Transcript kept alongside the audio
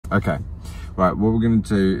Okay, right, what we're going to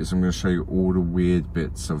do is I'm going to show you all the weird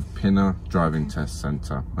bits of Pinner Driving Test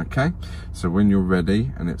Centre, okay? So when you're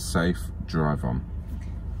ready and it's safe, drive on.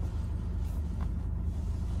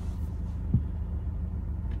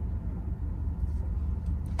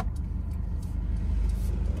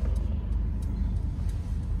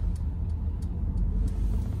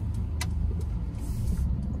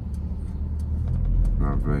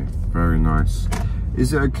 Lovely, very nice.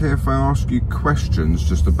 Is it okay if I ask you questions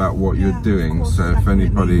just about what you're doing? Course, so if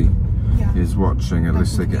anybody is watching, at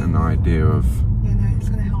least they get an idea of... Yeah, no, it's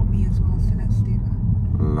going to help me as well, so let's do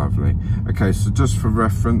that. Lovely. Okay, so just for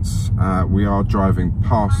reference, we are driving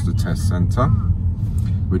past the test centre,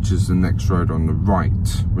 which is the next road on the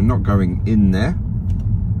right. We're not going in there,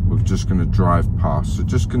 we're just going to drive past. So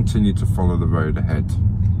just continue to follow the road ahead.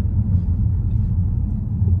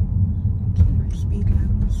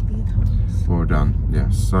 Well done,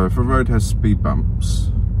 yes. So if a road has speed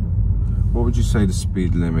bumps, what would you say the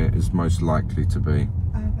speed limit is most likely to be?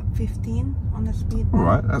 15 on the speed bump.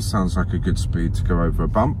 Alright, that sounds like a good speed to go over a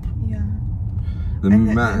bump. Yeah. And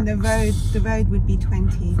the road would be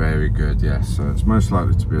 20. Very good, yes. So it's most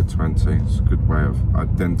likely to be a 20. It's a good way of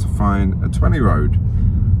identifying a 20 road.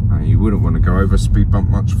 You wouldn't want to go over a speed bump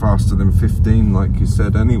much faster than 15 like you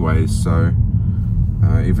said anyway, so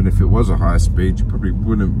even if it was a higher speed, you probably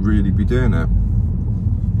wouldn't really be doing it.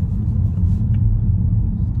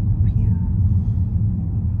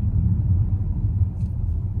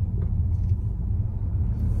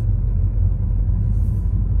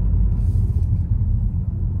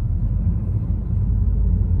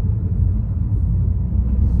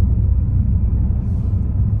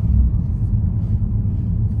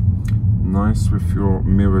 Nice with your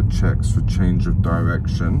mirror checks for change of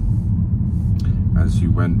direction as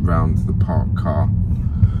you went round the parked car.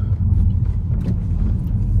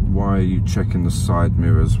 Why are you checking the side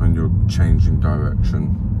mirrors when you're changing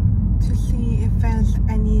direction? To see if there's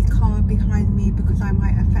any car behind me, because I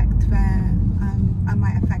might affect them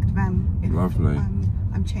if Lovely.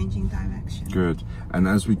 I'm changing direction. Good. And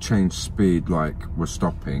as we change speed, like we're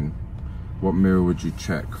stopping, what mirror would you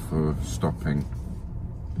check for stopping?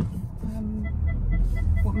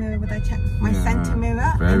 What mirror would I check? My centre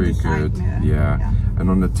mirror. Very and the good. Side mirror. Yeah. And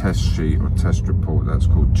on the test sheet or test report, that's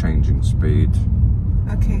called changing speed.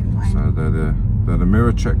 Okay, fine. So they're the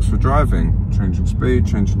mirror checks for driving, changing speed,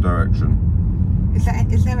 changing direction. Is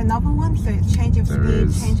there another one? So it's change of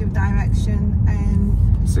speed, change of direction, and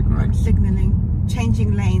signalling,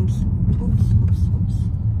 changing lanes. Oops.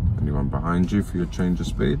 Anyone behind you for your change of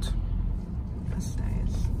speed?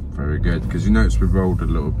 Very good, because you notice we've rolled a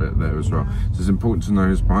little bit there as well. So it's important to know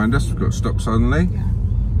who's behind us. We've got to stop suddenly. Yeah.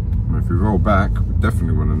 And if we roll back, we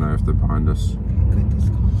definitely want to know if they're behind us.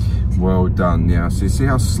 Good. Well done, yeah. So you see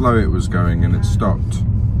how slow it was going and it stopped?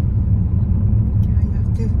 Yeah, you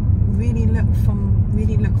have to really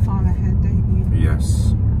look far ahead, don't you?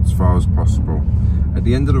 Yes, as far as possible. At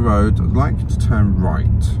the end of the road, I'd like you to turn right.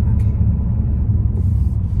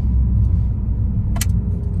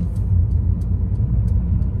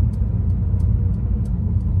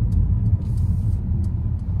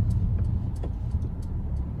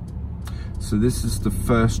 So this is the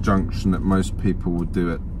first junction that most people will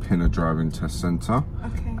do at Pinner Driving Test Centre.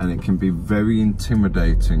 And it can be very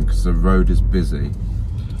intimidating because the road is busy.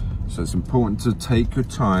 So it's important to take your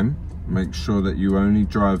time, make sure that you only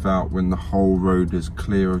drive out when the whole road is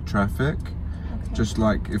clear of traffic. Just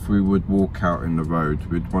like if we would walk out in the road,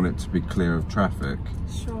 we'd want it to be clear of traffic.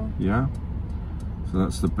 Sure. Yeah? So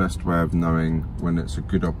that's the best way of knowing when it's a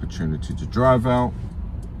good opportunity to drive out.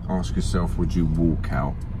 Ask yourself, would you walk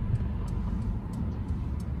out?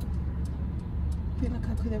 I feel like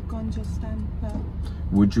I could have gone just then, but...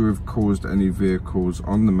 Would you have caused any vehicles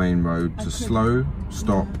on the main road to slow,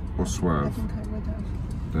 stop, or swerve? I think I would have.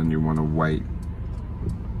 Then you want to wait.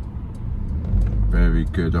 Very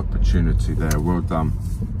good opportunity there, well done.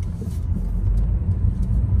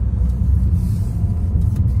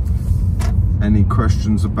 Any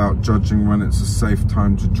questions about judging when it's a safe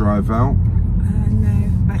time to drive out?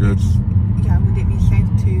 No, but good. Would it be safe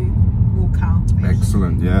to walk out? Basically?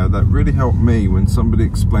 Excellent, yeah, that really helped me. When somebody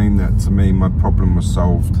explained that to me, my problem was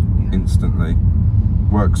solved instantly.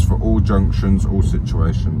 Works for all junctions, all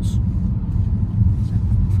situations.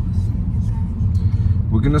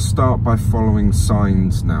 We're going to start by following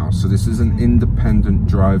signs now. So this is an independent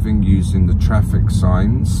driving using the traffic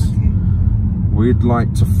signs. We'd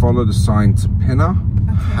like to follow the sign to Pinner,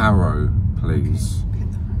 Harrow, please.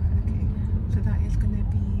 So that is going to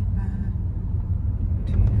be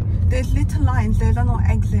there's little lines, those are not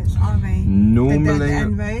exits, are they? Normally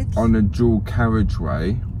on a dual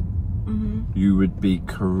carriageway, you would be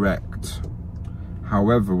correct.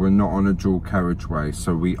 However, we're not on a dual carriageway,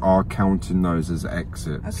 so we are counting those as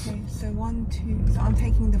exits. Okay, so 1, 2, so I'm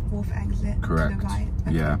taking the 4th exit. Correct. To the right.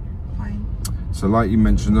 Okay, yeah. Fine. So like you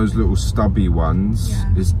mentioned, those little stubby ones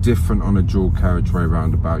is different on a dual carriageway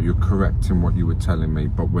roundabout. You're correct in what you were telling me,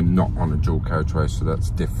 but we're not on a dual carriageway, so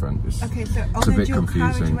that's different. Okay, so it's on a bit dual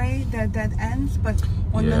confusing. Carriageway, they're dead ends, but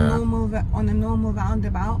on a normal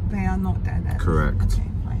roundabout, they are not dead ends. Correct. Okay,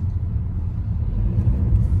 fine.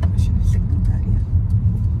 I should have signaled earlier.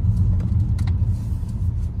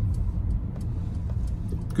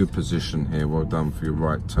 Good position here. Well done for your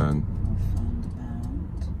right turn.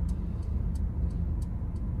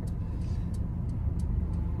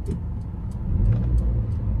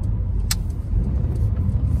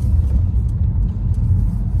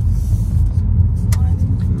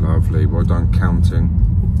 Lovely, well done counting.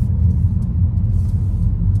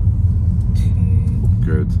 2.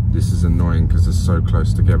 Good. This is annoying because they're so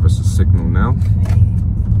close together. So signal now. 3.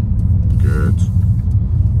 Good.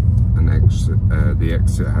 And exit, the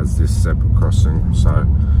exit has this zebra crossing, so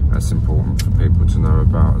that's important for people to know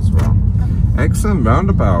about as well. Excellent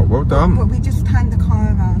roundabout, well done. But we just turned the car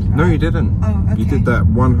around, right? No, you didn't. Oh, okay. You did that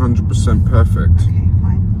 100% perfect. Okay,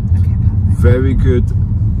 fine. Okay, perfect. Very good.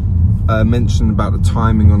 Mention about the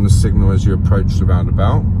timing on the signal as you approach the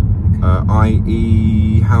roundabout,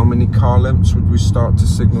 i.e. how many car lengths would we start to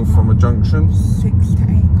signal from a junction? 6 to 8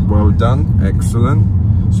 cars. Well done, excellent.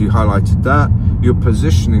 So you highlighted that. Your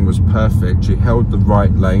positioning was perfect. You held the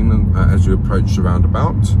right lane as you approached the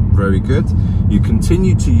roundabout. Very good. You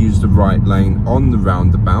continue to use the right lane on the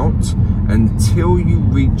roundabout until you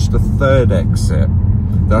reach the 3rd exit.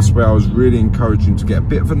 That's where I was really encouraging to get a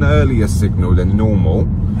bit of an earlier signal than normal,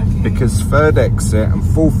 because 3rd exit and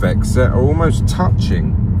 4th exit are almost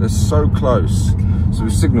touching. They're so close. So we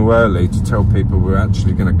signal early to tell people we're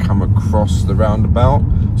actually going to come across the roundabout,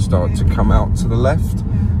 start to come out to the left,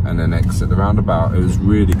 and then exit the roundabout. It was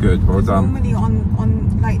really good. Well done. Normally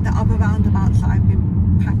on like the other roundabouts that I've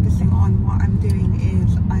been practicing on, what I'm doing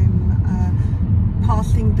is I'm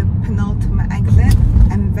passing the penultimate exit,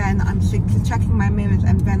 and then I'm checking my mirrors,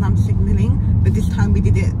 and then I'm signaling. But this time we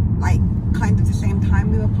did it like kind of the same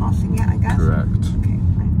time we were passing it, I guess. Correct. Okay,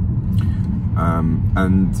 fine.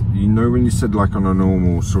 And you know when you said like on a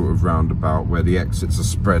normal sort of roundabout where the exits are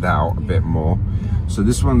spread out a bit more, so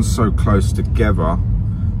this one's so close together,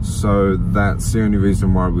 so that's the only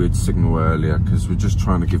reason why we would signal earlier, because we're just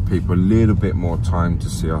trying to give people a little bit more time to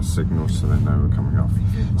see our signals so they know we're coming off.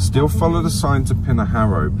 Still follow the sign to pin a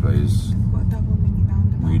harrow, please. We've got a double mini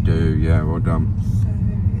roundabout. We do, yeah, well done. So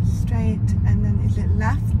it's straight, and then is it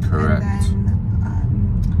left? Correct. And then,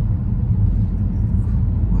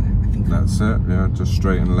 I think that's it, yeah, just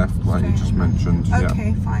straight and left like you just mentioned.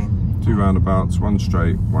 Okay, fine. 2 roundabouts, 1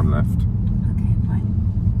 straight, 1 left. Okay, fine.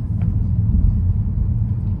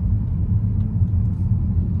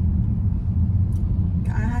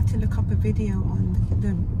 I had to look up a video on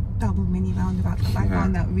the double mini roundabout because I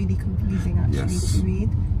found that really confusing actually to read.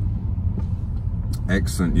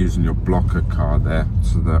 Excellent, using your blocker car there.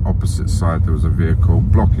 So the opposite side there was a vehicle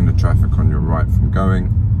blocking the traffic on your right from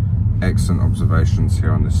going. Excellent observations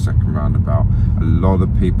here on this 2nd roundabout. A lot of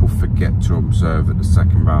people forget to observe at the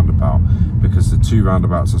 2nd roundabout because the 2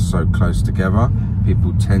 roundabouts are so close together.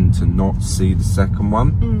 People tend to not see the 2nd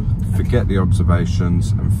one, forget the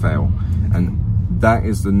observations and fail. And that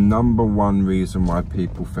is the #1 reason why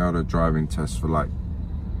people fail their driving test for like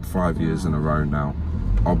 5 years in a row now.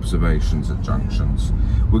 Observations at junctions.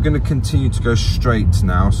 We're going to continue to go straight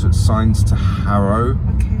now, so it's signs to Harrow,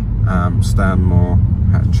 Stanmore,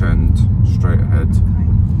 Hatch End, straight ahead.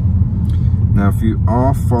 Now if you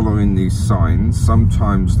are following these signs,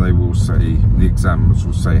 sometimes they will say, the examiners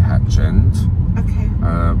will say Hatch End.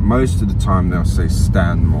 Most of the time they'll say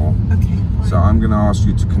Stanmore. So I'm going to ask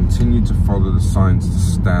you to continue to follow the signs to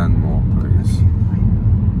Stanmore, please.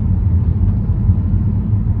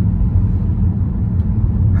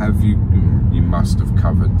 Have you must have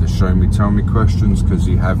covered the show me tell me questions because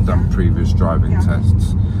you have done previous driving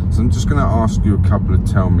tests. So I'm just going to ask you a couple of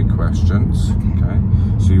tell me questions. Okay,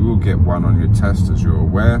 so you will get 1 on your test as you're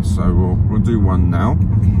aware, so we'll do 1 now.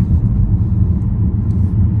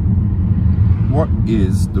 What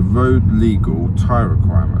is the road legal tyre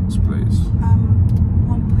requirements, please?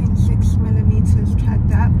 1.6 millimeters tread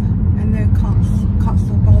depth and no cuts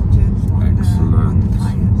or bulges on the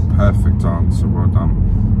tyres. Perfect answer, well done.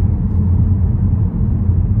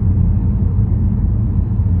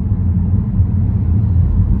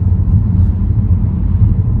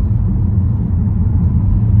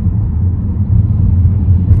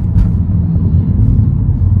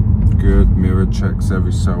 checks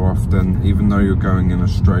every so often. Even though you're going in a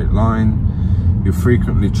straight line, you're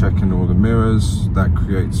frequently checking all the mirrors. That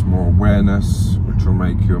creates more awareness, which will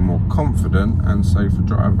make you a more confident and safer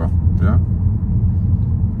driver. Yeah.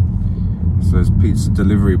 So those pizza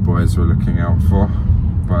delivery boys we're looking out for.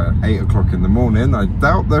 By 8 o'clock in the morning, I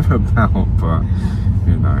doubt they're about, but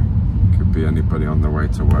you know, could be anybody on their way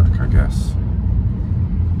to work, I guess.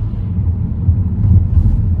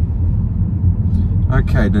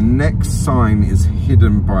 Okay, the next sign is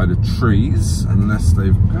hidden by the trees, unless they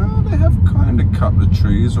have kind of cut the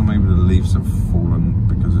trees, or maybe the leaves have fallen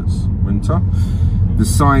because it's winter. The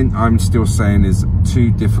sign, I'm still saying, is too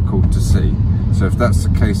difficult to see. So if that's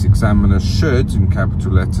the case, examiners should, in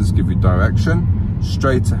capital letters, give you direction.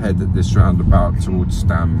 Straight ahead at this roundabout towards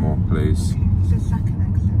Stanmore, please.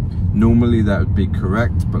 Normally that would be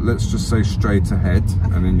correct, but let's just say straight ahead,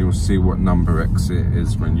 and then you'll see what number exit it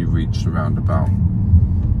is when you reach the roundabout.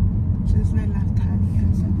 So there's no left turn here,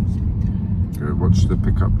 so it's straight ahead. Good, watch the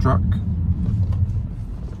pickup truck.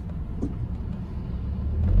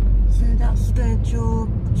 So that's the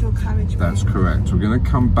dual carriageway. That's correct. We're going to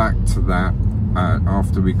come back to that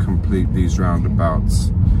after we complete these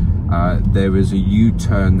roundabouts. There is a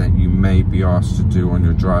U-turn that you may be asked to do on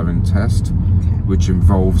your driving test, which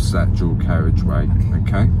involves that dual carriageway.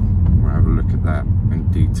 Okay? We'll have a look at that in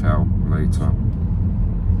detail later.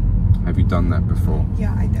 Have you done that before?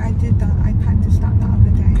 Yeah, I did that. I practiced that the other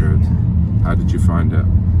day. Good. Yeah. How did you find it?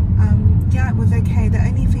 Yeah, it was okay. The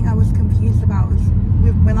only thing I was confused about was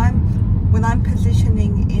when I'm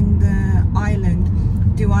positioning in the island,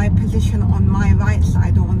 do I position on my right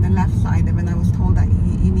side or on the left side? And then I was told that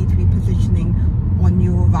you need to be positioning on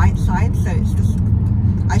your right side, so it's just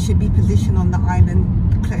I should be positioned on the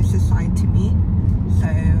island closest side to me. So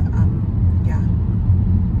yeah.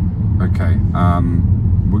 Okay.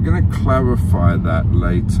 We're going to clarify that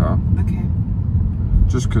later. Okay.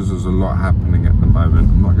 Just because there's a lot happening at the moment,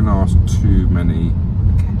 I'm not going to ask too many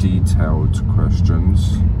detailed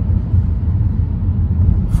questions.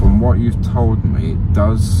 From what you've told me, it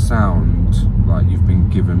does sound like you've been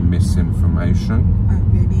given misinformation. Oh,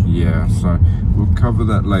 really? Yeah, so we'll cover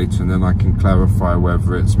that later, and then I can clarify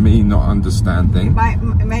whether it's me not understanding.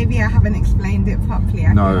 Maybe I haven't explained it properly.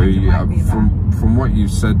 No, yeah, from what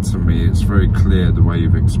you've said to me, it's very clear the way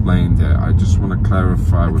you've explained it. I just want to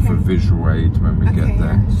clarify with a visual aid when we get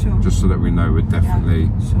there, sure. Just so that we know we're definitely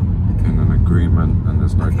in an agreement and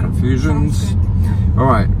there's no confusions. All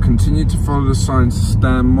right, continue to follow the signs to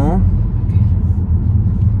Stanmore.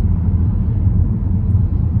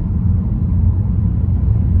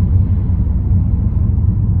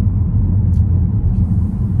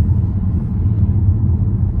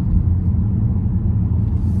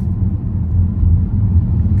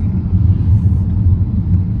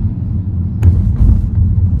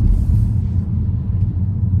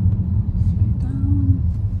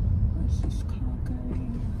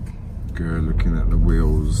 Good, looking at the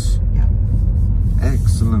wheels. Yeah.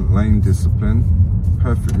 Excellent lane discipline,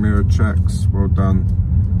 perfect mirror checks, well done,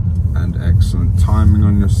 and excellent timing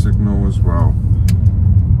on your signal as well.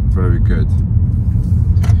 Very good.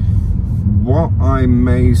 What I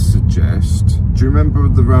may suggest, do you remember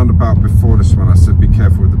the roundabout before this one I said be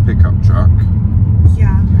careful with the pickup truck?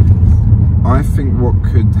 Yeah. I think what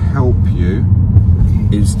could help you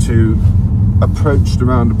is to approach the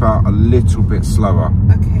roundabout a little bit slower.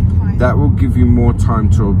 Okay, fine. That will give you more time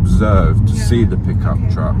to observe, to see the pickup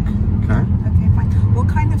truck. Okay? Okay, fine. What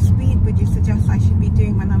kind of speed would you suggest I should be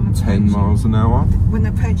doing when I'm approaching? 10 miles an hour. When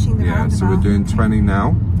approaching the roundabout? Yeah, so we're doing 20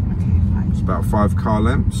 now. Okay, fine. It's about 5 car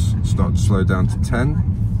lengths. Start to slow down to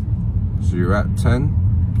 10. So you're at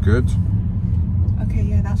 10. Good. Okay,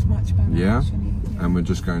 yeah, that's much better. Yeah. Actually. Yeah. And we're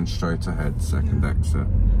just going straight ahead, second exit.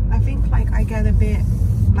 I think like I get a bit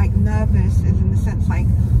like nervous, is in the sense like,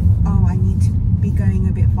 oh, I need to be going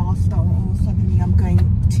a bit faster, or suddenly I'm going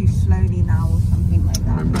too slowly now, or something like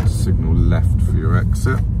that. Remember to signal left for your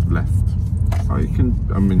exit. Left. Oh, you can,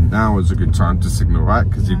 I mean, now is a good time to signal right,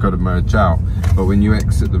 because you've got to merge out. But when you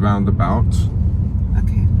exit the roundabout,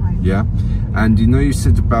 okay, fine. Yeah, and you know you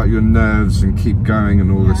said about your nerves and keep going and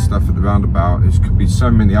all this stuff at the roundabout. It could be so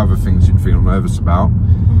many other things you'd feel nervous about.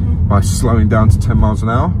 By slowing down to 10 miles an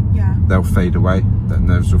hour, they'll fade away. That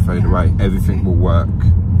nerves will fade away. Everything will work.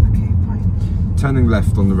 Okay, fine. Turning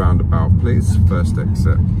left on the roundabout, please. First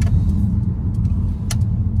exit.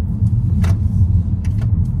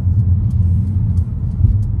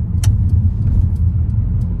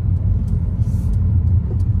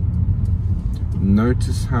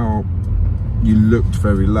 Notice how you looked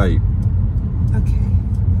very late. Okay.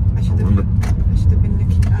 I should have been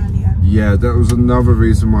looking earlier. Yeah, that was another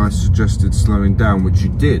reason why I suggested slowing down, which you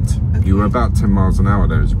did. Okay. You were about 10 miles an hour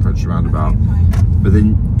there as you approached the roundabout. Okay, fine. But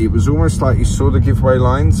then it was almost like you saw the giveaway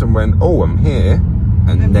lines and went, oh, I'm here,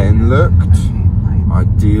 and then looked. Okay, fine.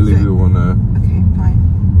 Ideally, we want to... Okay,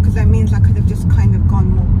 fine. Because that means I could have just kind of gone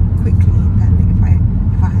more quickly than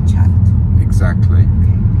if I had checked. Exactly. Okay,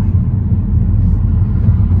 fine.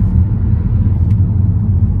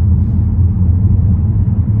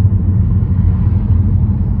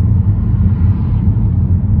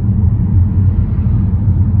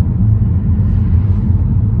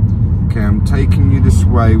 Okay, I'm taking you this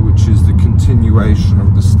way, which is the continuation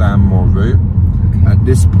of the Stanmore route. At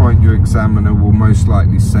this point, your examiner will most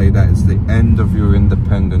likely say that is the end of your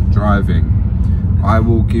independent driving. I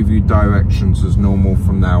will give you directions as normal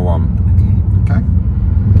from now on. Okay.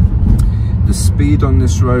 The speed on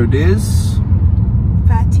this road is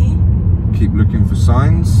 30. Keep looking for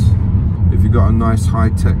signs. If you've got a nice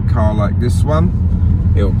high-tech car like this one,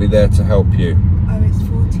 it will be there to help you. Oh, it's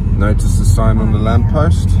 40. Notice the sign on the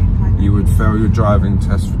lamppost? Okay, fine. You would fail your driving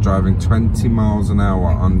test for driving 20 miles an hour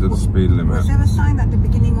under the speed limit. Was there a sign at the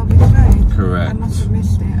beginning of this road? Correct. I must have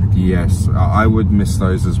missed it. Okay. Yes, I would miss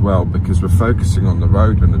those as well because we're focusing on the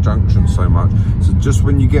road and the junction so much. So just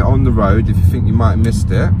when you get on the road, if you think you might have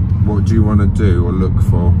missed it, what do you want to do or look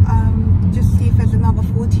for? Just see if there's another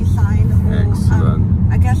 40 sign. Or,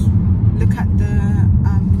 excellent. I guess look at the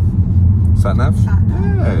sat-nav?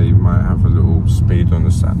 Sat-nav. Yeah, you might have a little speed on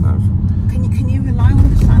the sat-nav. Can you rely on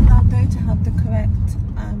the sat-nav though to have the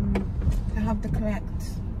correct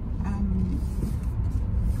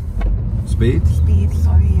speed? Speed,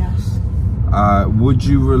 sorry, yes. Would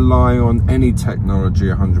you rely on any technology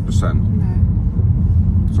 100%?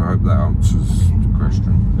 No. So I hope that answers the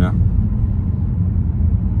question. Yeah.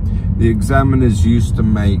 The examiners used to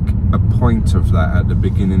make a point of that at the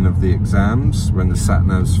beginning of the exams when the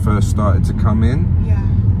sat-navs first started to come in. Yeah.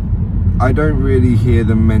 I don't really hear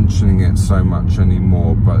them mentioning it so much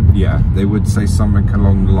anymore, but yeah, they would say something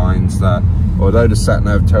along the lines that although the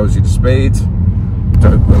sat-nav tells you the speed,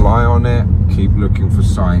 don't rely on it, keep looking for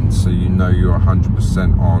signs so you know you're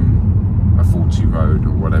 100% on a 40 road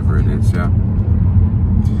or whatever it is, yeah?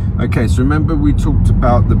 Okay, so remember we talked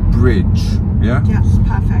about the bridge, yeah? Yes,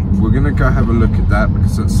 perfect. We're gonna go have a look at that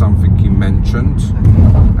because that's something you mentioned,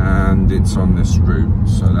 and it's on this route,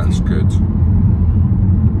 so that's good.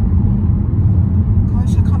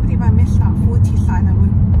 Gosh, I can't believe I missed that 40 sign.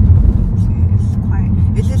 It's quite.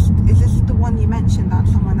 Is this the one you mentioned that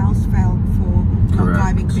someone else failed for not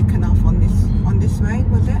driving quick enough on this road?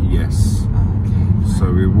 Was it? Yes. Okay.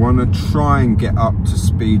 So we want to try and get up to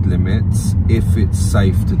speed limits if it's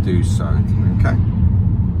safe to do so. Okay.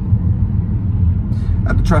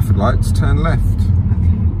 At the traffic lights, turn left.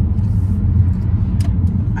 Okay.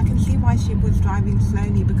 I can see why she was driving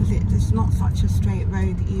slowly because it's not such a straight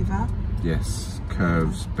road either. Yes,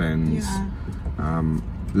 curves, bends. Yeah.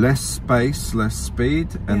 Less space, less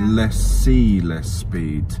speed, and less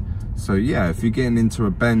speed. So yeah, if you're getting into a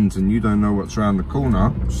bend and you don't know what's around the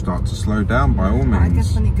corner, start to slow down by all means. I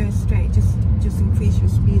guess when it goes straight, just increase your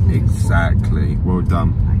speed. Exactly. Well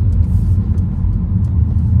done.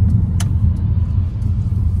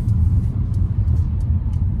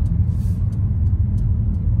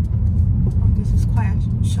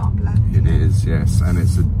 Sharp left. It is, yes, and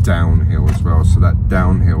it's a downhill as well. So that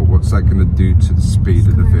downhill, what's that going to do to the speed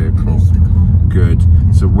of the vehicle? Good.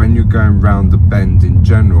 So when you're going round the bend in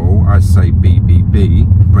general, I say BBB,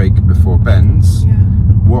 brake before bends. Yeah.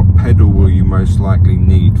 What pedal will you most likely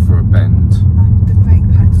need for a bend? The brake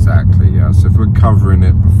pedal. Exactly, yeah. So if we're covering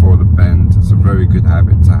it before the bend, it's a very good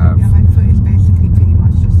habit to have. Yeah, my foot is basically pretty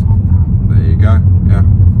much just on that. There you go, yeah.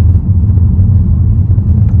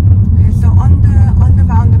 So on the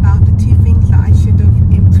roundabout, the two things that I should have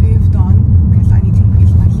improved on, because I need to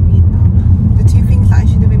increase my speed now. The two things that I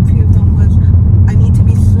should have improved on was I need to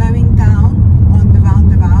be slowing down on the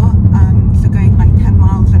roundabout, so going like 10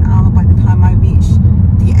 miles an hour by the time I reach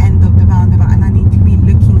the end of the roundabout, and I need to be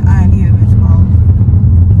looking earlier as well.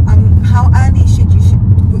 How early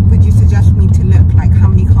would you suggest me to look? Like how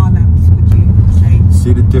many car lengths would you say?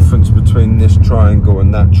 See the difference between this triangle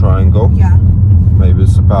and that triangle? Yeah. Maybe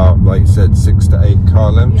it's about, like you said, 6 to 8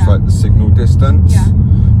 car lengths, like the signal distance. Yeah.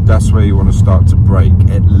 That's where you want to start to brake,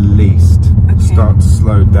 at least. Okay. Start to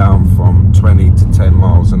slow down from 20 to 10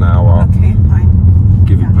 miles an hour. Okay, fine.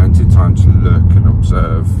 Give you plenty of time to look and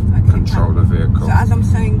observe, control the vehicle. So as I'm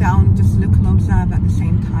slowing down, just look and observe at the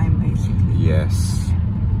same time, basically. Yes.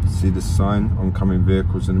 See the sign, oncoming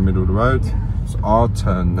vehicles in the middle of the road? Yeah. It's our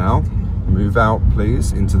turn now. Okay. Move out,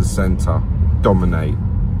 please, into the centre. Dominate.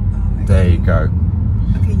 There you go.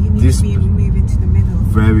 Okay, you need to move into the middle.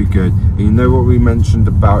 Very good. And you know what we mentioned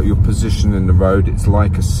about your position in the road? It's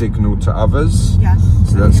like a signal to others. Yes.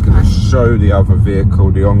 So that's going to show the other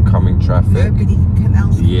vehicle the oncoming traffic. Nobody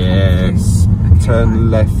else can yes. Okay, turn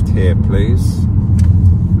fine. left here, please.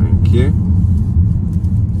 Thank you.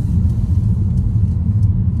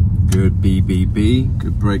 Good BBB.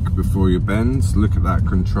 Good brake before you bends. Look at that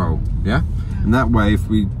control. Yeah? And that way, if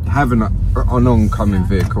we have an oncoming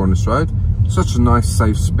vehicle on this road, such a nice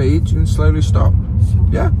safe speed, you can slowly stop.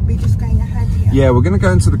 Yeah. We're just going ahead here. Yeah, we're going to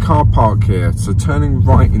go into the car park here. So turning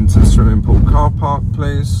right into the swimming pool car park,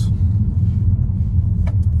 please.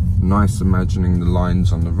 Nice imagining the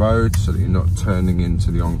lines on the road so that you're not turning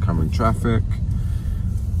into the oncoming traffic.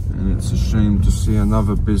 And it's a shame to see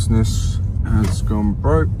another business has gone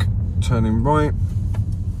broke. Turning right.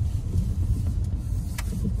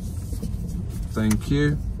 Thank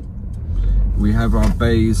you. We have our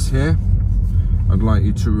bays here. I'd like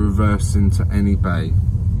you to reverse into any bay.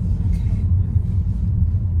 Okay.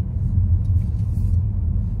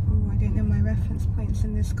 Oh, I don't know my reference points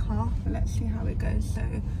in this car, but let's see how it goes. So,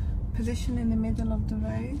 position in the middle of the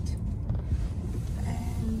road.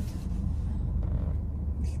 And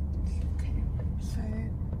okay, so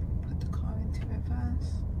put the car into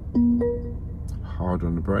reverse. Hard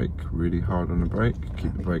on the brake, really hard on the brake.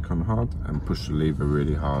 Keep the brake on hard and push the lever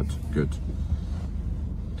really hard. Good.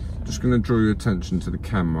 Just going to draw your attention to the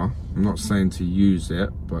camera. I'm not saying to use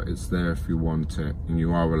it, but it's there if you want it, and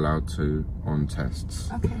you are allowed to on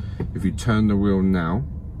tests. Okay. If you turn the wheel now,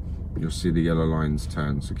 you'll see the yellow lines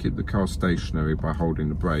turn. So keep the car stationary by holding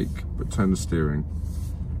the brake, but turn the steering.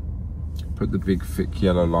 Put the big thick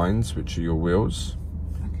yellow lines, which are your wheels,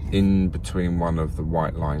 in between one of the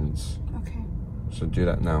white lines. Okay. So do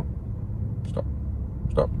that now. Stop.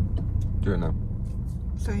 Stop. Do it now.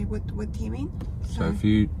 Sorry, what do you mean? So if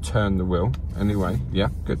you turn the wheel anyway, yeah,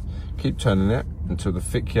 good. Keep turning it until the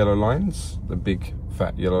thick yellow lines, the big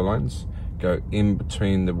fat yellow lines, go in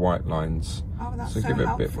between the white lines. Oh, that's so give it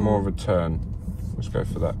a bit more of a turn. Let's go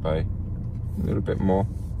for that bay. A little bit more.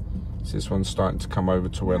 See, this one's starting to come over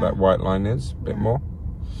to where that white line is, a bit more.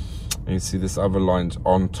 And you see this other line's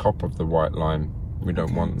on top of the white line. We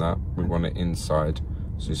don't want that, we want it inside.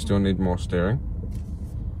 So you still need more steering.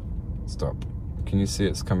 Stop. Can you see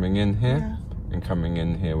it's coming in here and coming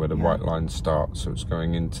in here where the white line starts? So it's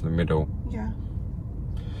going into the middle. Yeah.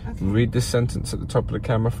 Okay. Read this sentence at the top of the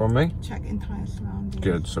camera for me. Check entire surroundings.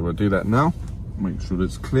 Good, so we'll do that now. Make sure that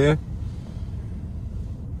it's clear.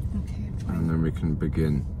 Okay, fine. And then we can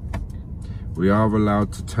begin. We are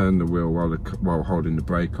allowed to turn the wheel while holding the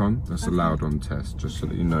brake on. That's allowed on test, just so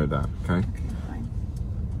that you know that, okay? Okay, fine.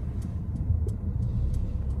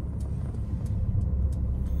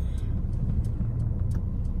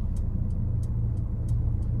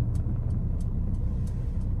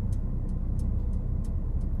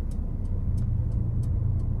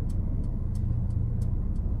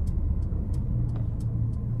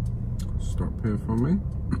 Stop here for me.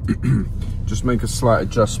 Just make a slight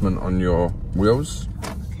adjustment on your wheels.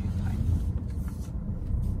 Okay, fine.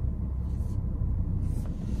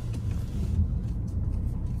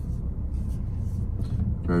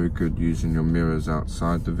 Very good using your mirrors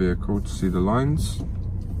outside the vehicle to see the lines.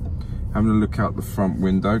 Having a look out the front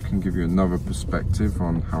window can give you another perspective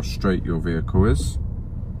on how straight your vehicle is.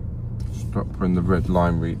 Stop when the red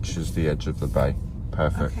line reaches the edge of the bay.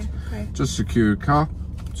 Perfect. Okay, great. Just secure your car,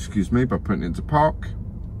 excuse me, by putting it into park.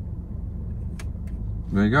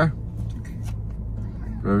 There you go. Okay.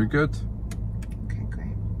 Very good. Okay,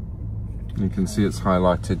 great. You can see it's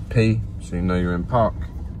highlighted P, so you know you're in park.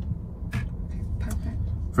 Okay, perfect.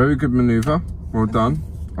 Very good manoeuvre. Well done.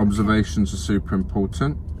 Observations are super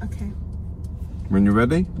important. Okay. When you're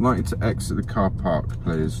ready, I'd like you to exit the car park,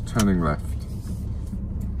 please. Turning left.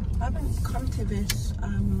 I haven't come to this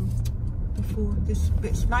before. This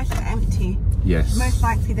bit's nice and empty. Yes. Most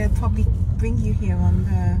likely they'll probably bring you here on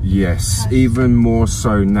the... Yes, even more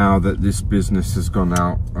so now that this business has gone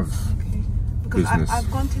out of because business. I've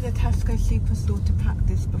gone to the Tesco Superstore to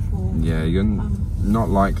practice before. Yeah, you're not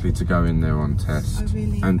likely to go in there on test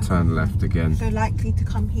and turn left again. So likely to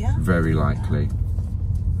come here? Very likely.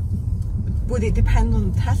 Would it depend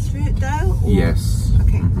on the test route though? Or? Yes.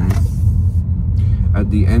 Okay, At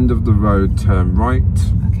the end of the road, turn right.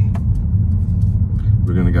 Okay.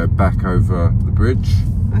 We're going to go back over the bridge.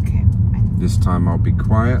 Okay. This time I'll be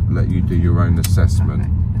quiet, let you do your own assessment.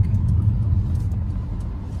 Okay.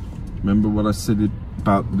 Remember what I said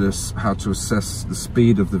about this, how to assess the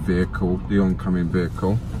speed of the vehicle, the oncoming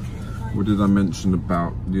vehicle? Okay, What did I mention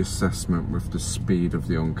about the assessment with the speed of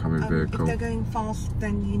the oncoming vehicle? If they're going fast,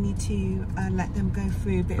 then you need to let them go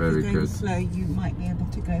through. But Very if you're going good. slow, you might be able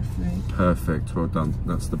to go through. Perfect, well done.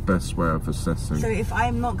 That's the best way of assessing. So if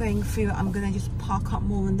I'm not going through, I'm going to just park up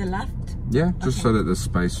more on the left? Yeah, just so that there's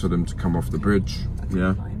space for them to come off the bridge. Okay,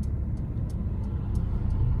 yeah. Fine.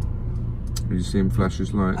 You see him flash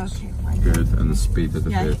his lights? Okay, fine. Good, and the speed of the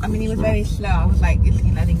vehicle. I mean, he was as well. very slow. I was like, is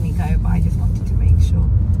he letting me go? But I just wanted to make sure.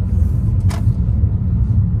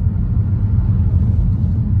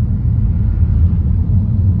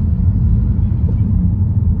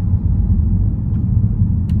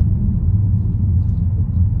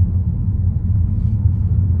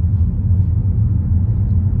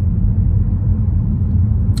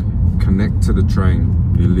 Connect to the train.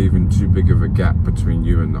 You're leaving too big of a gap between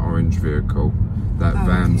you and the orange vehicle. That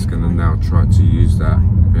van's going to now try to use that.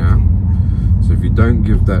 Yeah. So if you don't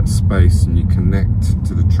give that space and you connect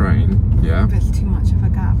to the train, yeah. There's too much of a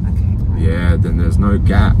gap. Okay. Fine. Yeah, then there's no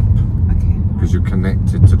gap. Okay. Because you're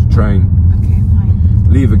connected to the train. Okay.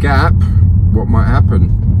 Fine. Leave a gap. What might happen?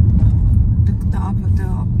 The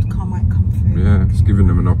car might come through. Yeah, it's giving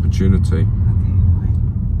them an opportunity.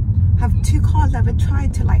 Have two cars ever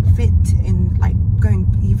tried to like fit in, like going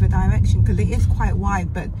either direction? Because it is quite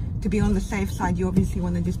wide, but to be on the safe side, you obviously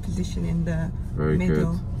want to just position in the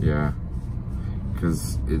middle. Good, yeah.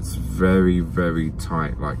 Because it's very, very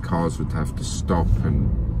tight. Like cars would have to stop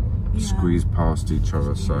and squeeze past each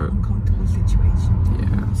other. So uncomfortable situation.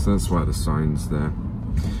 Yeah, so that's why the sign's there.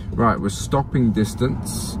 Right, we're stopping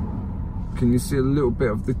distance. Can you see a little bit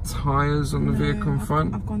of the tyres on the vehicle in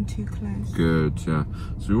front? I've gone too close. Good, yeah.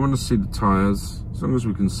 So we want to see the tyres. As long as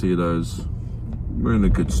we can see those, we're in a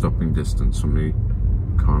good stopping distance from the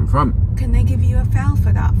car in front. Can they give you a fail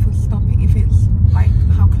for that, for stopping? If it's like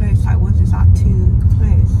how close I was, is that too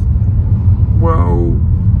close? Well,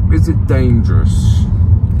 is it dangerous?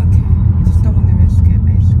 Okay, I just don't want to risk it,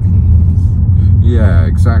 basically. Yeah,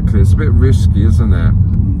 exactly. It's a bit risky, isn't it?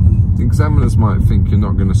 The examiners might think you're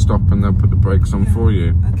not going to stop and they'll put the brakes on for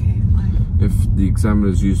you. Okay, fine. If the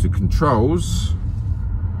examiners use the controls,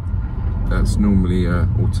 that's normally an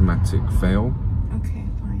automatic fail. Okay,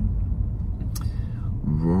 fine.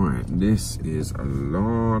 Right, this is a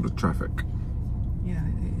lot of traffic. Yeah,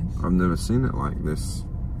 it is. I've never seen it like this.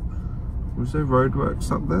 Was there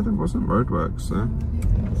roadworks up there? There wasn't roadworks there.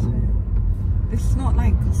 It's not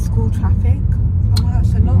like school traffic. Oh,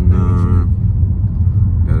 it's a lot. No.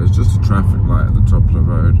 Yeah, there's just a traffic light at the top of the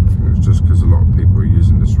road. I think it's just because a lot of people are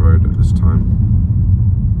using this road at this time.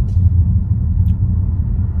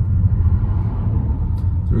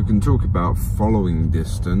 So we can talk about following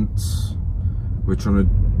distance, which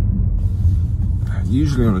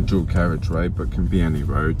usually on a dual carriageway, but can be any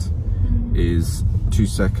road, is 2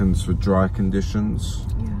 seconds for dry conditions.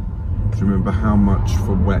 Yeah. Do you remember how much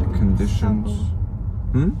for wet conditions?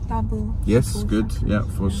 Double. Yes, 4 good. seconds. Yeah,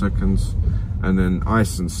 4 seconds. And then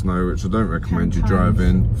ice and snow, which I don't recommend 10 you drive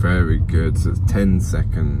in. Very good. So it's 10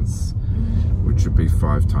 seconds, which would be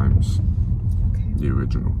 5 times the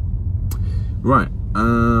original. Right.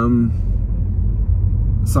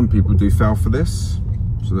 Some people do fail for this,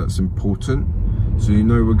 so that's important. So you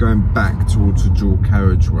know we're going back towards a dual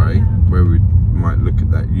carriageway where we might look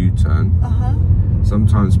at that U-turn.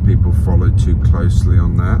 Sometimes people follow too closely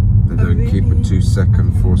on that. They don't keep a 2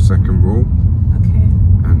 second, 4 second rule.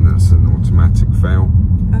 And that's an automatic fail.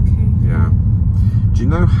 Yeah. Do you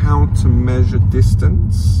know how to measure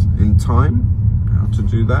distance in time? How to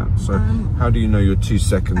do that? So how do you know you're 2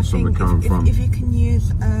 seconds from the car in front? If you can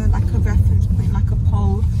use like a reference point, like a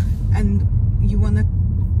pole, and you want to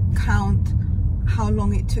count how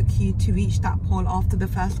long it took you to reach that pole after the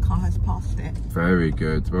first car has passed it. Very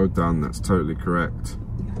good. Well done. That's totally correct.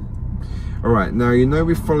 All right. Now, you know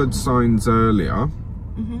we followed signs earlier.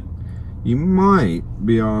 You might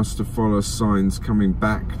be asked to follow signs coming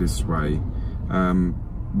back this way.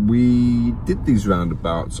 We did these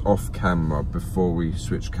roundabouts off camera before we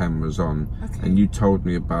switched cameras on, and you told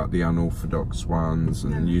me about the unorthodox ones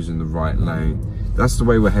and using the right lane. That's the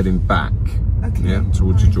way we're heading back,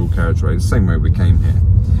 towards the dual carriageway, the same way we came here.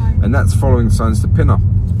 And that's following signs to Pinner.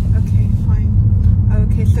 Okay, fine.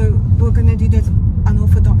 Okay, so we're going to do this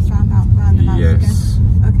unorthodox roundabouts again.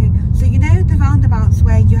 Okay, so you know the roundabouts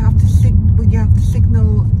where you have to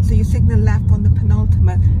signal, so you signal left on the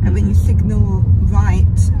penultimate, and then you signal right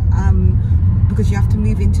because you have to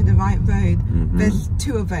move into the right road. There's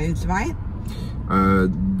 2 of those, right?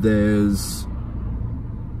 There's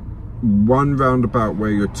one roundabout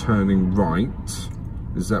where you're turning right.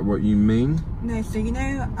 Is that what you mean? No, so you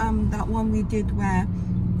know that one we did where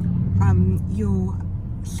you're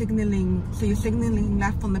signaling, so you're signaling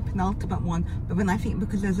left on the penultimate one, but then I think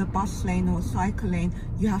because there's a bus lane or a cycle lane,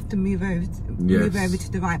 you have to move over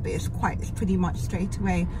to the right, but it's pretty much straight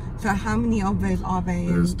away. So how many of those are there?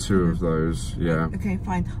 There's 2 of those, yeah. Okay,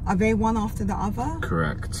 fine. Are they one after the other?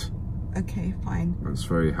 Correct. Okay, fine. That's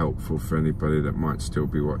very helpful for anybody that might still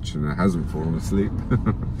be watching that hasn't fallen asleep.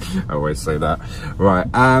 I always say that. Right,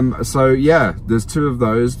 so yeah, there's 2 of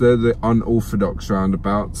those. They're the unorthodox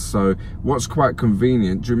roundabouts. So what's quite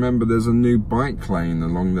convenient, do you remember there's a new bike lane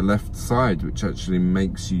along the left side, which actually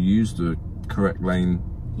makes you use the correct lane,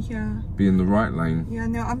 be in the right lane. Yeah,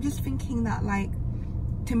 no, I'm just thinking that, like,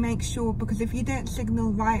 to make sure, because if you don't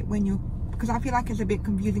signal right when you're, because I feel like it's a bit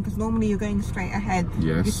confusing, because normally you're going straight ahead,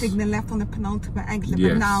 you signal left on the penultimate exit,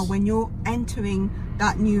 but now when you're entering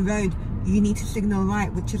that new road, you need to signal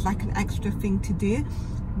right, which is like an extra thing to do.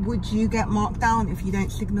 Would you get marked down if you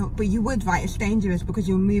don't signal? But you would, right? It's dangerous because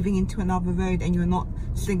you're moving into another road and you're not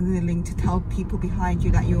signaling to tell people behind you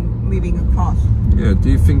that you're moving across. Yeah, do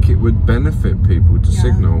you think it would benefit people to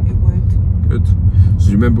signal? It would. Good. So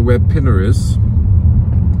you remember where Pinner is?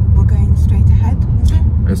 We're going straight ahead, is it?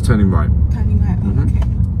 It's turning right. Turning right, okay.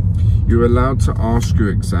 You're allowed to ask your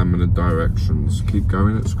examiner directions. Keep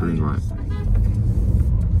going, it's green light.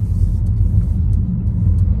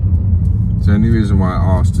 The only reason why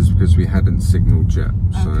I asked is because we hadn't signalled yet,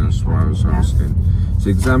 so that's why I was asking. So the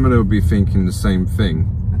examiner will be thinking the same thing.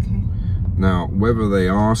 Okay. Now, whether they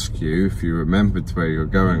ask you if you remembered where you're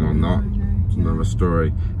going or not, it's another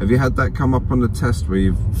story. Have you had that come up on the test where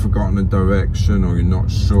you've forgotten a direction or you're not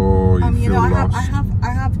sure, you feel lost? I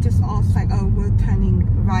have just asked, like, oh, we're turning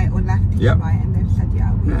right or left here, right, and they've said,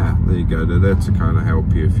 yeah, we are. There you go. They're there to kind of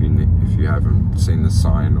help you if you haven't seen the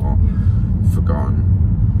sign or forgotten.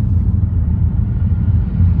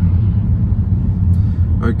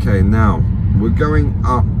 Okay, now we're going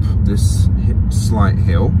up this slight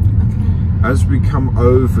hill. Okay. As we come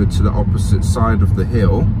over to the opposite side of the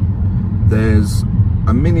hill, there's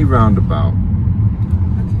a mini roundabout.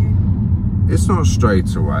 Okay. It's not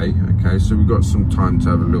straight away, okay, so we've got some time to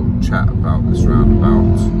have a little chat about this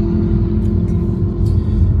roundabout.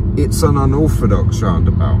 It's an unorthodox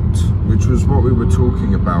roundabout, which was what we were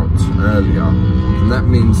talking about earlier, and that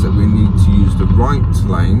means that we need to use the right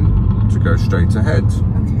lane to go straight ahead.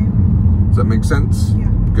 Okay. Does that make sense? Yeah.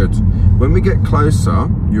 Good. When we get closer,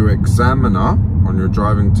 your examiner on your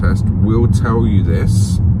driving test will tell you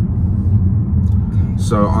this. Okay.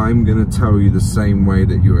 So I'm going to tell you the same way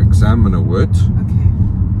that your examiner would. Okay.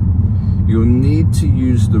 You'll need to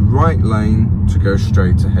use the right lane to go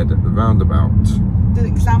straight ahead at the roundabout. The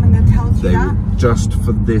examiner tells you that? Just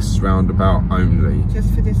for this roundabout only.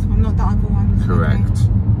 Just for this one, not the other ones? Correct. Okay.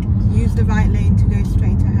 Use the right lane to go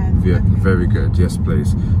straight ahead. Yeah, very good. Yes,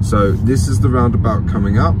 please. So this is the roundabout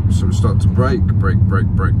coming up. So we start to brake, brake, brake,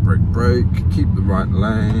 brake, brake, brake. Keep the right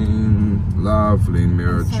lane. Lovely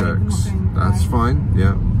mirror checks. That's fine.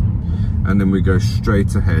 Yeah. And then we go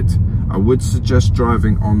straight ahead. I would suggest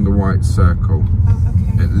driving on the white circle. Oh,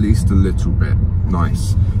 okay. At least a little bit.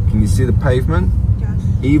 Nice. Can you see the pavement? Yes.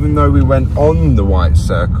 Even though we went on the white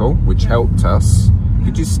circle, which helped us,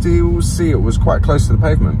 could you still see it was quite close to the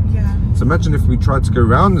pavement? Yeah. So imagine if we tried to go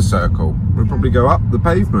round the circle, we'd probably go up the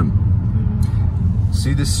pavement.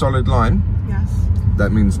 See this solid line? Yes.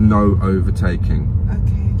 That means no overtaking.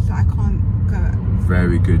 Okay, so I can't go.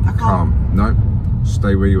 Very good. You can't. No,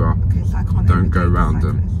 stay where you are. Okay, so I can't. Don't go round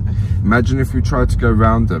them. Okay. Imagine if we tried to go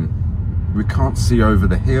round them. We can't see over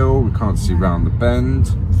the hill. We can't see round the bend.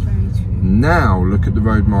 Very true. Now look at the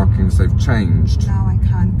road markings. They've changed. Now I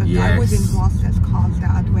can, but yes. I wouldn't whilst there's cars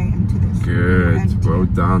that I'd wait into this. Good. Well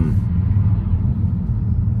done.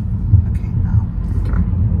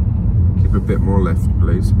 A bit more left,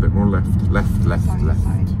 please. A bit more left. Left.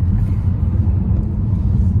 Side.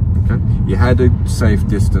 Okay. You had a safe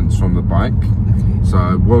distance from the bike, so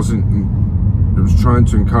I was trying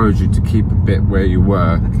to encourage you to keep a bit where you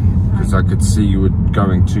were, because I could see you were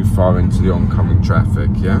going too far into the oncoming traffic.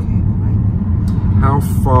 Yeah. How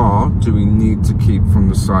far do we need to keep from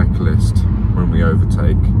the cyclist when we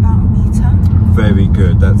overtake? About a metre. Very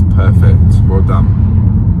good. That's perfect. Well done.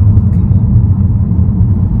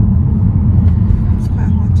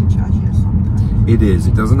 It is.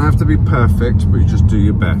 It doesn't have to be perfect, but you just do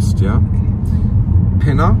your best, yeah? Okay.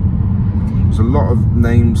 Pinner. There's a lot of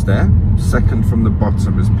names there. Second from the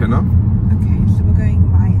bottom is Pinner. Okay, so we're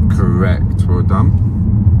going right. Correct. Well done.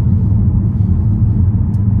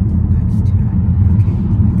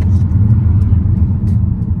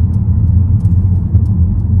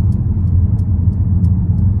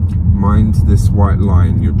 Mind this white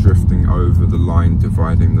line. You're drifting over the line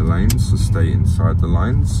dividing the lanes, so stay inside the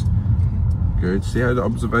lines. good. See how the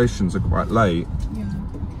observations are quite late? Yeah.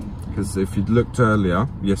 Because if you'd looked earlier,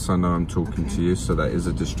 yes, I know I'm talking to you, so that is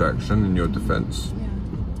a distraction in your defence. Yeah.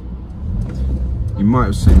 You might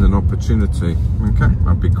have seen an opportunity. Okay,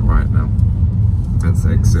 I'll be quiet now. That's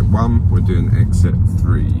exit 1, we're doing exit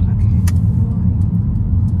 3. Okay.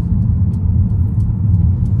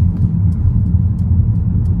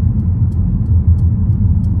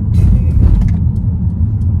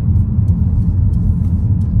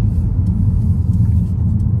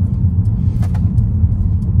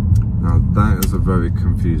 That is a very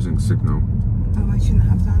confusing signal. Oh, I shouldn't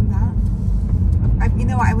have done that. You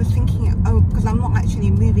know what, I was thinking, because I'm not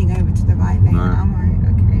actually moving over to the right lane, am I?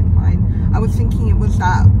 Okay, fine. I was thinking it was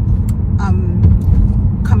that,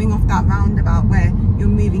 coming off that roundabout where you're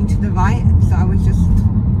moving to the right, so I was just...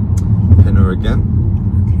 Pinner again.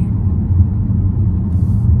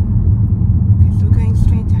 Okay, so we're going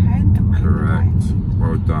straight ahead? Correct.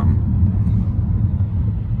 Well done.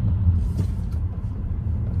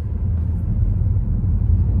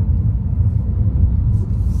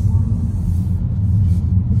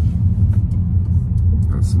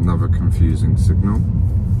 Another confusing signal,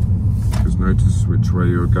 because notice which way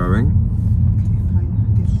you're going. Okay, fine.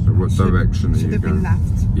 So what direction are you going? Should have been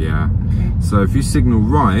left. Yeah. Okay. So if you signal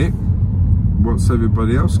right, what's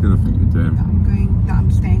everybody else going to think you're doing? That I'm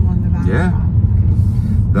staying on the roundabout. Yeah. Okay.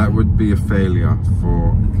 That would be a failure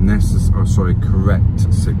for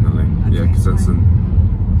correct signalling. Okay, yeah, because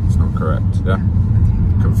it's not correct. Yeah.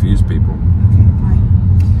 Okay. Confuse people. Okay,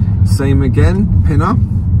 fine. Same again, pinner.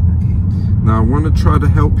 Now I want to try to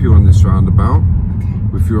help you on this roundabout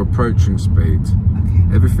with your approaching speed.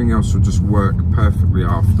 Everything else will just work perfectly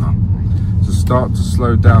after. So start to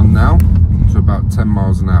slow down now to about 10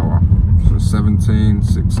 miles an hour. So 17,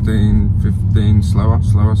 16, 15, slower,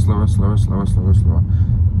 slower, slower, slower, slower, slower, slower.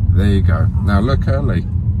 There you go. Now look early.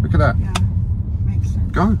 Look at that. Yeah, makes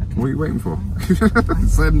sense. Go. What are you waiting for?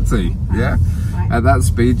 70, yeah? At that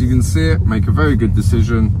speed you can see it, make a very good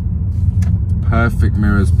decision. Perfect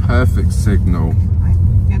mirrors, perfect signal.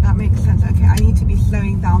 Yeah, that makes sense. Okay, I need to be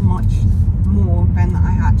slowing down much more than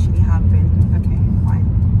I actually have been. Okay, fine.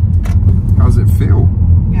 How's it feel?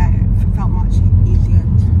 Yeah, it felt much easier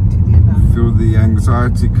to do that. Feel the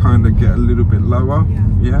anxiety kind of get a little bit lower? Yeah.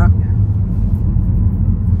 Yeah?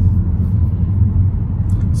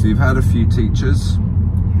 So you've had a few teachers.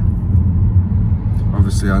 Yeah.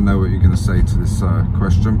 Obviously I know what you're going to say to this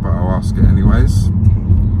question, but I'll ask it anyways.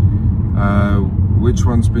 Which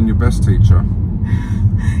one's been your best teacher?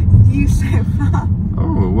 You so far.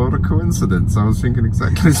 Oh, what a coincidence. I was thinking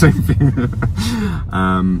exactly the same thing.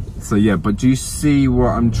 So yeah, but do you see what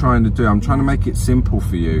I'm trying to do? I'm trying to make it simple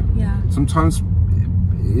for you. Yeah. Sometimes,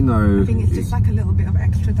 you know... I think it's just like a little bit of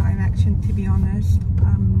extra direction, to be honest.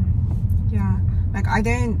 Yeah. Like I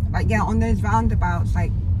don't, like, yeah, on those roundabouts,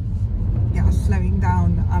 like, yeah, slowing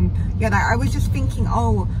down. Yeah, like I was just thinking,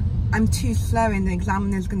 oh, I'm too slow and the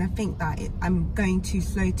examiner's going to think that I'm going too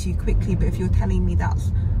slow too quickly, but if you're telling me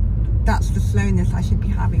that's the slowness I should be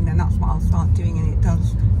having, then that's what I'll start doing, and it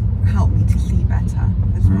does help me to see better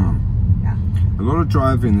as well. Yeah. A lot of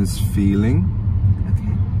driving is feeling.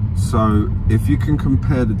 Okay. So if you can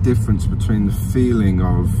compare the difference between the feeling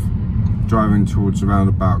of driving towards a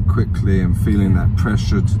roundabout quickly and feeling that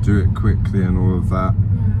pressure to do it quickly and all of that,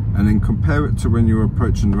 and then compare it to when you're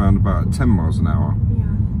approaching the roundabout at 10 miles an hour.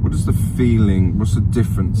 What is the feeling? What's the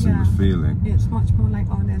difference in the feeling? It's much more like,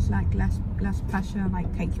 oh, there's like less pressure,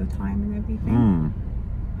 like take your time and everything.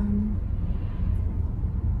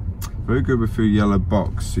 Very good with your yellow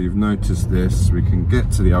box. So you've noticed this. We can get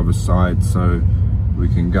to the other side, so we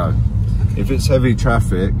can go. If it's heavy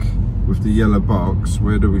traffic with the yellow box,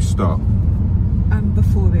 where do we stop?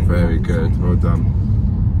 Before it. Very good. Well done.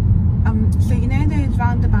 So you know those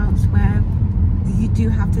roundabouts where you do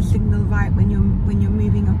have to signal right when you're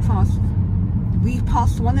moving across? We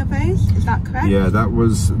passed one of those, is that correct? Yeah, that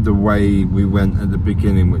was the way we went at the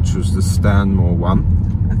beginning, which was the Stanmore one.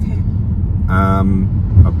 Okay. I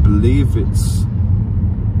believe it's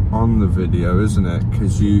on the video, isn't it?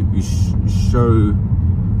 Because you show,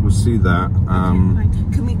 we'll see that. Okay,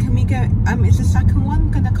 fine. Can we go? Is the second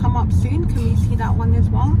one gonna come up soon? Can we see that one as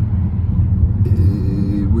well?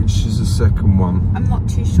 Which is the second one? I'm not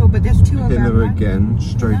too sure, but there's two of them. Pinner right? again,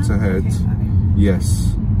 straight ahead. Okay,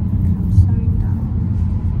 yes. I'm slowing down.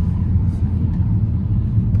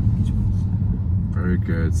 Very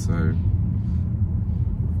good. So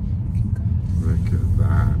look at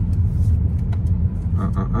that.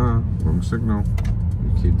 Wrong signal.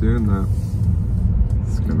 You keep doing that.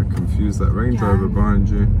 It's going to confuse that Range Rover behind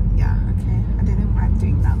you. Yeah. Okay. I don't know why I'm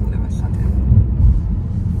doing that all of a sudden.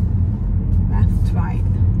 Left, right.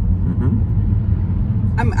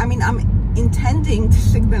 I mean, I'm intending to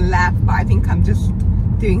signal left, but I think I'm just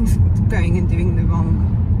going and doing the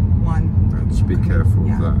wrong one. Just be careful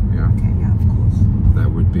of that, yeah. Okay, yeah, of course. There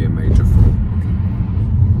would be a major fault.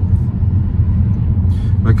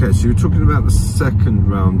 Okay, so you were talking about the second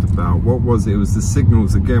roundabout. What was it? It was the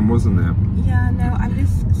signals again, wasn't it? Yeah, no, I'm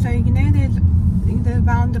just, so you know there's the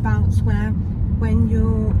roundabouts where when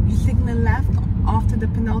you signal left after the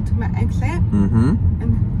penultimate exit. Mm-hmm.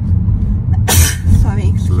 And sorry,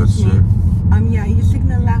 excuse me. Yeah, you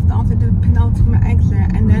signal left after the penultimate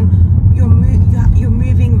exit, and then you're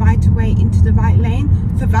moving right away into the right lane.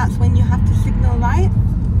 So that's when you have to signal right.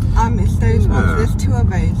 It's those ones. There's two of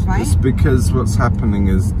those, right? It's because what's happening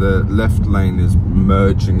is the left lane is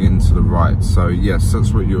merging into the right. So yes,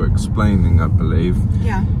 that's what you're explaining, I believe.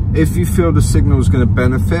 Yeah. If you feel the signal is going to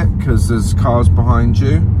benefit because there's cars behind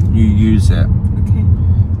you, you use it. Okay.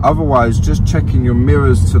 Otherwise, just checking your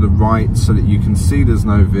mirrors to the right so that you can see there's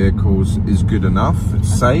no vehicles is good enough.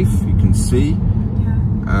 It's safe, you can see.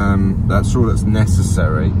 Yeah. That's all that's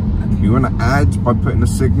necessary. Okay. You want to add by putting a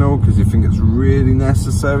signal because you think it's really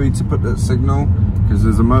necessary to put that signal because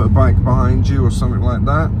there's a motorbike behind you or something like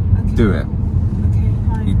that. Okay. Do it. Okay,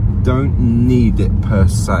 fine. You don't need it per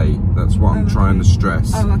se. That's what I'm trying to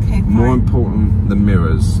stress. Oh, okay, fine. More important, the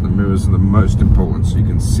mirrors. The mirrors are the most important so you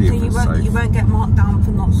can see if it's safe. You won't get marked down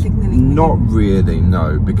for not signalling? Not really,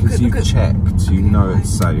 no, because you've checked. You know it's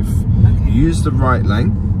safe. Okay. Use the right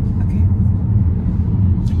lane.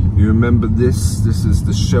 You remember this is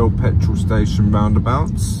the Shell petrol station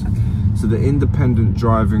roundabouts. Okay. So the independent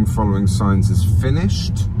driving following signs is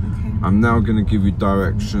finished. Okay. I'm now going to give you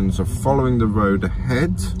directions of following the road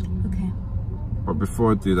ahead. Okay. But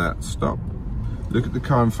before I do that, stop. Look at the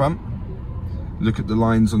car in front. Look at the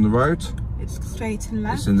lines on the road. It's straight and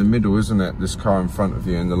left. It's in the middle, isn't it? This car in front of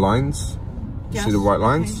you and the lines. Yes. See the white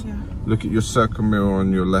lines? Okay, yeah. Look at your circle mirror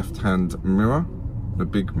on your left-hand mirror. The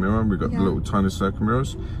big mirror, we've got the little tiny circle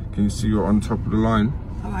mirrors. Can you see you're on top of the line?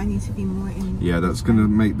 Oh, I need to be more in. Yeah, that's going to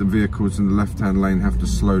make the vehicles in the left-hand lane have to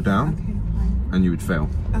slow down. Okay, fine. And you would fail.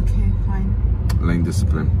 Okay, fine. Lane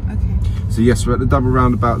discipline. Okay. So yes, we're at the double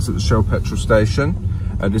roundabouts at the Shell petrol station.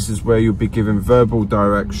 This is where you'll be given verbal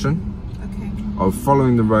direction of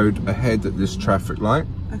following the road ahead at this traffic light.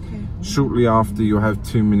 Okay. Shortly after, you'll have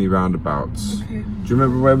 2 mini roundabouts. Okay. Do you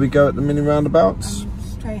remember where we go at the mini roundabouts?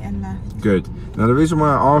 Straight and left. Good. Now the reason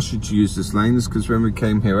why I asked you to use this lane is because when we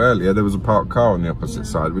came here earlier there was a parked car on the opposite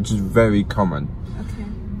side, which is very common. Okay.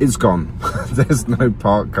 It's gone. There's no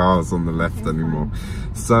parked cars on the left anymore.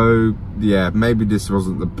 So yeah, maybe this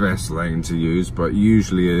wasn't the best lane to use, but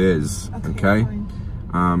usually it is. Okay.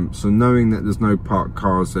 So knowing that there's no parked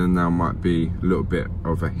cars there now might be a little bit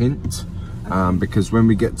of a hint. Because when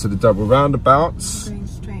we get to the double roundabouts, going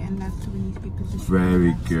straight and left, so we need to be positioned.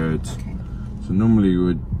 Very good. Okay. So normally you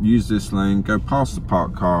would use this lane, go past the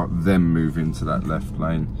parked car, then move into that left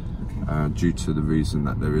lane, due to the reason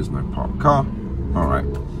that there is no parked car. All right,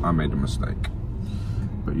 I made a mistake,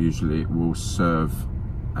 but usually it will serve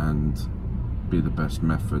and be the best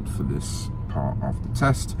method for this part of the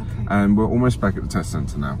test. And we're almost back at the test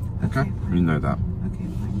center now. Okay, you know that. Okay,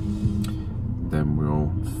 fine. Then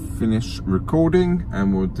we'll finish recording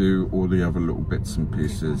and we'll do all the other little bits and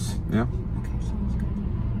pieces. Yeah.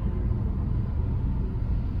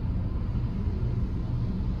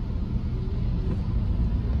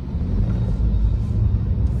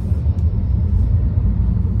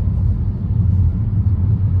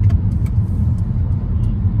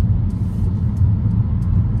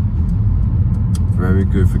 Very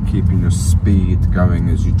good for keeping your speed going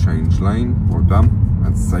as you change lane. Well done.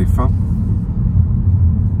 That's safer.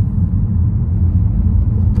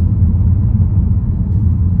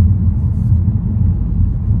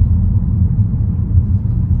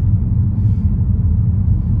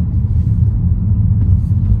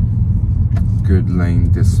 Good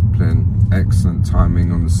lane discipline. Excellent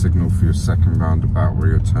timing on the signal for your second roundabout where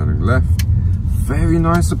you're turning left. Very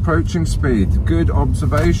nice approaching speed. Good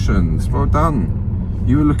observations. Well done.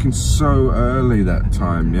 You were looking so early that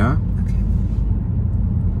time, yeah? Okay.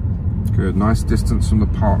 Good, nice distance from the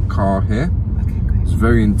parked car here. Okay, great. It's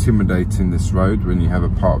very intimidating, this road, when you have a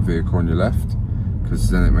parked vehicle on your left, because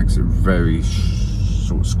then it makes it very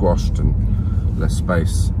sort of squashed and less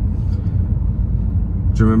space.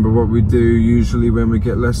 Do you remember what we do usually when we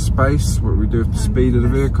get less space? What we do with the speed of the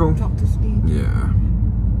vehicle? Drop the speed. Yeah.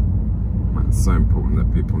 It's so important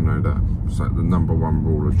that people know that. It's like the #1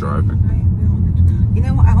 rule of driving. You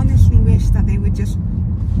know what, I honestly wish that they would just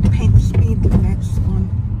paint the speed limits on.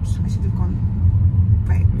 I should have gone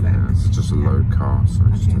right. Yeah, it's just a low car, so I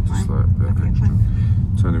just had to slow it a bit extra.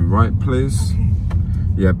 Turning right, please.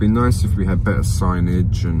 Yeah, it'd be nice if we had better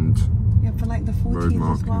signage and yeah, for like the 40s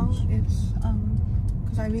as well. markings. It's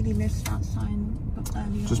because I really missed that sign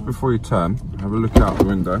earlier. Just before you turn, have a look out the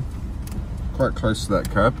window. Quite close to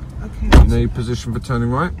that curb. Okay. You know your position for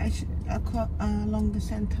turning right? Along the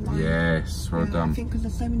centre line. Yes, well done. I think because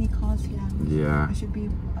there's so many cars here. Yeah. I should be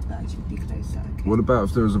closer. Okay. What about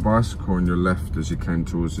if there was a bicycle on your left as you came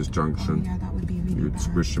towards this junction? Oh, yeah, that would be really You'd bad.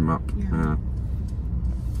 squish them up. Yeah.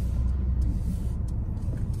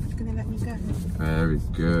 It's gonna let me go. Very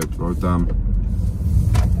good. Well done.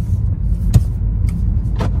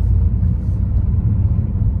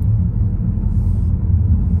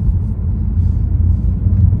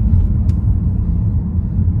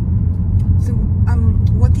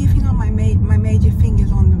 What do you think are my major thing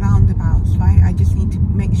is on the roundabouts, right? I just need to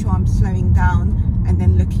make sure I'm slowing down and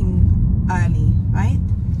then looking early, right?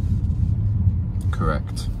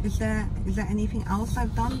 Correct. Is there anything else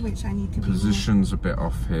I've done which I need to Position's a bit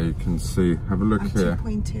off here, you can see. Have a look here.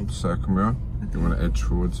 Pointed. Circle mirror. Okay. You want to edge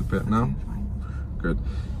forwards a bit now? Okay, fine. Good.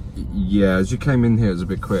 Yeah, as you came in here, it's a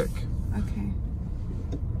bit quick. Okay.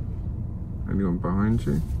 Anyone behind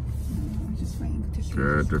you? I'm just waiting to see.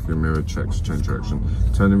 Good. If your mirror checks, change direction.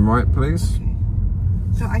 Turning right, please. Okay.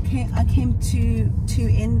 So I came to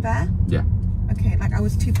in there. Yeah. Okay, like I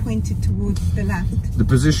was too pointed towards the left. The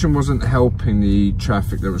position wasn't helping the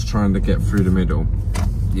traffic that was trying to get through the middle.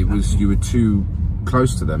 It was, you were too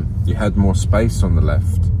close to them. You had more space on the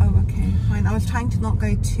left. Oh, okay, fine. I was trying to not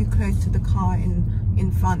go too close to the car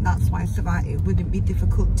in front. That's why, so that it wouldn't be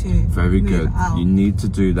difficult to Very move good. out. You need to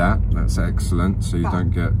do that. That's excellent. So you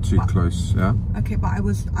don't get too close. Yeah. Okay, but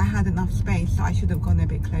I had enough space, so I should have gone a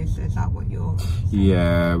bit closer. Is that what you're saying?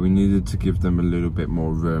 Yeah, we needed to give them a little bit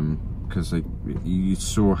more room because you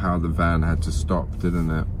saw how the van had to stop,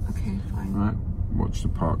 didn't it? Okay, fine. Right. Watch the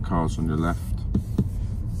parked cars on your left.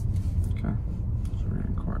 Okay. So we're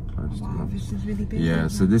getting quite close to Wow, them. this is really busy. Yeah,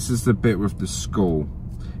 so this is the bit with the school.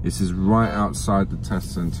 This is right outside the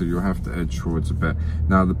test centre. You'll have to edge forwards a bit.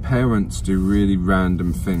 Now the parents do really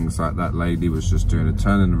random things, like that lady was just doing a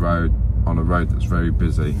turn in the road on a road that's very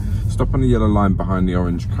busy. Stop on the yellow line behind the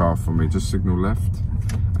orange car for me. Just signal left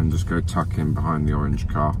and just go tuck in behind the orange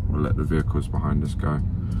car. We'll let the vehicles behind us go.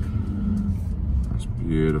 That's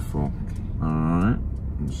beautiful. All right,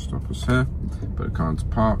 and stop us here. Put the car into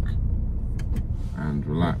park and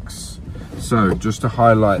relax. So just to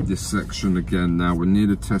highlight this section again, now we're near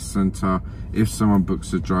the test centre. If someone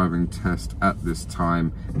books a driving test at this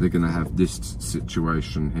time, they're going to have this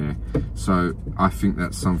situation here. So I think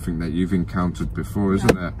that's something that you've encountered before,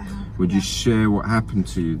 isn't it? Would you share what happened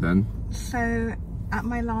to you then? So at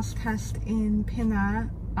my last test in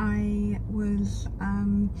Pinner, I was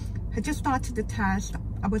had just started the test.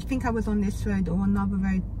 I think I was on this road or another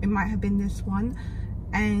road. It might have been this one.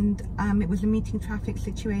 And it was a meeting traffic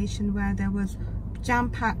situation where there was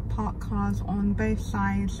jam-packed parked cars on both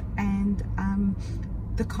sides, and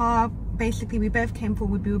the car, basically we both came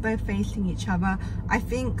forward, we were both facing each other. I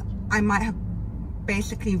think I might have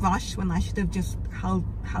basically rushed when I should have just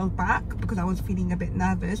held back because I was feeling a bit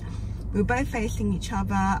nervous. We were both facing each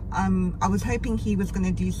other. I was hoping he was going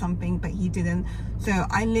to do something, but he didn't. So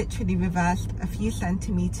I literally reversed a few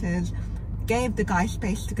centimeters, gave the guy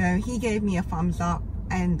space to go. He gave me a thumbs up,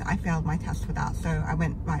 and I failed my test for that. So I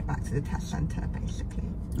went right back to the test centre, basically.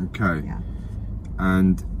 Okay. Yeah.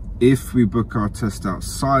 And if we book our test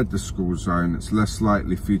outside the school zone, it's less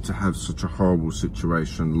likely for you to have such a horrible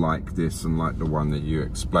situation like this and like the one that you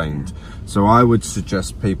explained. So I would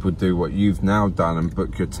suggest people do what you've now done and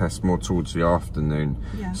book your test more towards the afternoon.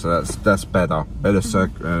 Yeah. So that's better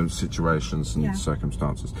situations and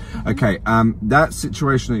circumstances. Okay, that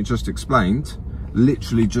situation that you just explained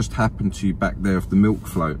literally just happened to you back there with the milk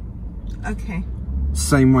float. Okay.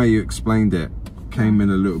 Same way you explained it. Came in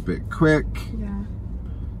a little bit quick. Yeah.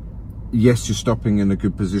 Yes, you're stopping in a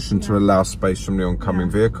good position to allow space from the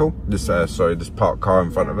oncoming vehicle. This this parked car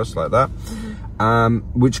in front of us like that,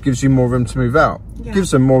 which gives you more room to move out.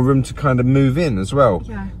 Gives them more room to kind of move in as well.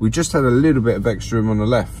 We just had a little bit of extra room on the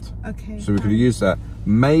left, so we could have used that.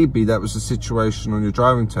 Maybe that was a situation on your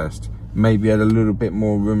driving test. Maybe you had a little bit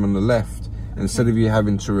more room on the left. Instead of you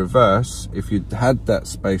having to reverse, if you'd had that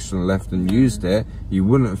space on the left and used it, you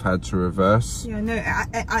wouldn't have had to reverse. Yeah, no,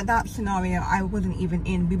 at that scenario, I wasn't even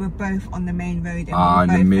in. We were both on the main road and we were in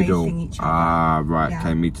both the middle. facing each other. Right,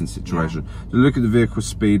 okay, meeting situation. So look at the vehicle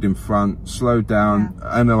speed in front, slow down,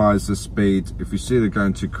 analyse the speed. If you see they're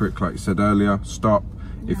going too quick, like you said earlier, stop.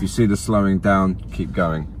 If you see the slowing down, keep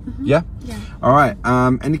going. Yeah? All right,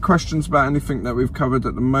 any questions about anything that we've covered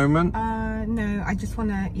at the moment? No, I just want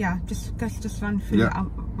to, let's just run through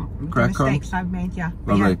mistakes I've made, yeah.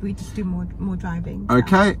 But yeah, we just do more driving.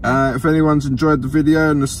 Okay, if anyone's enjoyed the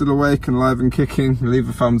video and is still awake and alive and kicking, leave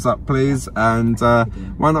a thumbs up please, and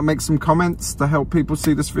why not make some comments to help people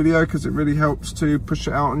see this video, because it really helps to push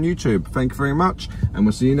it out on YouTube. Thank you very much, and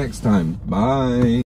we'll see you next time. Bye.